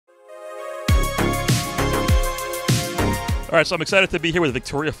All right, so I'm excited to be here with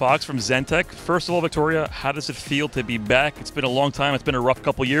Victoria Fox from Dzentech. First of all, Victoria, how does it feel to be back? It's been a long time. It's been a rough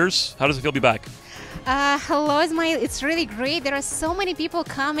couple years. How does it feel to be back? Hello, Ismail. It's really great. There are so many people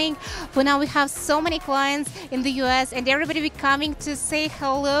coming. For now, we have so many clients in the US, and everybody be coming to say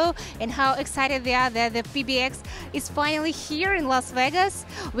hello and how excited they are that the PBX is finally here in Las Vegas.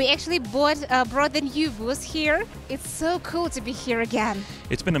 We actually brought the new booth here. It's so cool to be here again.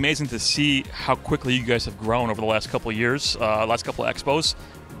 It's been amazing to see how quickly you guys have grown over the last couple of years, last couple of expos.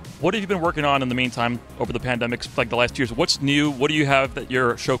 What have you been working on in the meantime over the pandemic, like the last years? What's new? What do you have that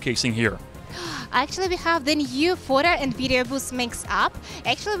you're showcasing here? Actually, we have the new photo and video booth mix up.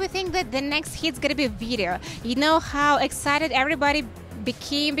 Actually, we think that the next hit's gonna be video. You know how excited everybody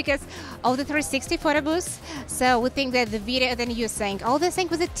became because of the 360 photo booth. So we think that the video, then you sync all the sync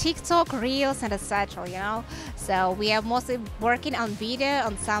with the TikTok, Reels, and etc. You know. So we are mostly working on video,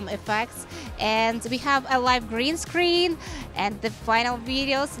 on some effects, and we have a live green screen. And the final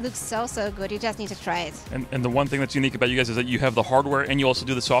videos look so good. You just need to try it. And the one thing that's unique about you guys is that you have the hardware and you also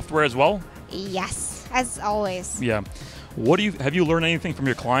do the software as well? Yes, as always. Yeah. Have you learned anything from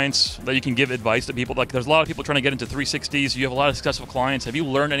your clients that you can give advice to people? Like, there's a lot of people trying to get into 360s. You have a lot of successful clients. Have you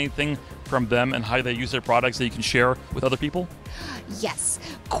learned anything from them and how they use their products that you can share with other people? Yes,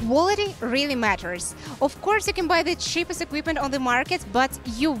 quality really matters. Of course, you can buy the cheapest equipment on the market, but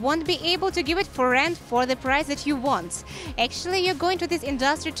you won't be able to give it for rent for the price that you want. Actually, you're going to this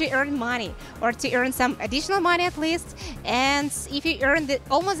industry to earn money, or to earn some additional money at least. And if you earn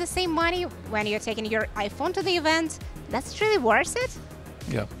almost the same money when you're taking your iPhone to the event, that's really worth it.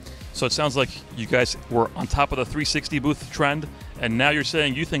 Yeah. So it sounds like you guys were on top of the 360 booth trend, and now you're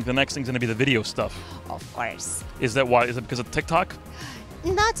saying you think the next thing's going to be the video stuff. Of course. Is that why? Is it because of TikTok?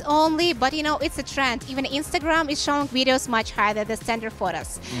 Not only, but you know, it's a trend. Even Instagram is showing videos much higher than the standard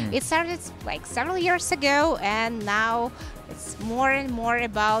photos. It started like several years ago, and now it's more and more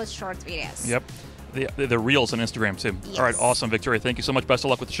about short videos. Yep. The Reels on Instagram too. Yes. All right, awesome, Victoria. Thank you so much. Best of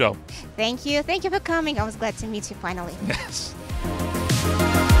luck with the show. Thank you. Thank you for coming. I was glad to meet you finally. Yes.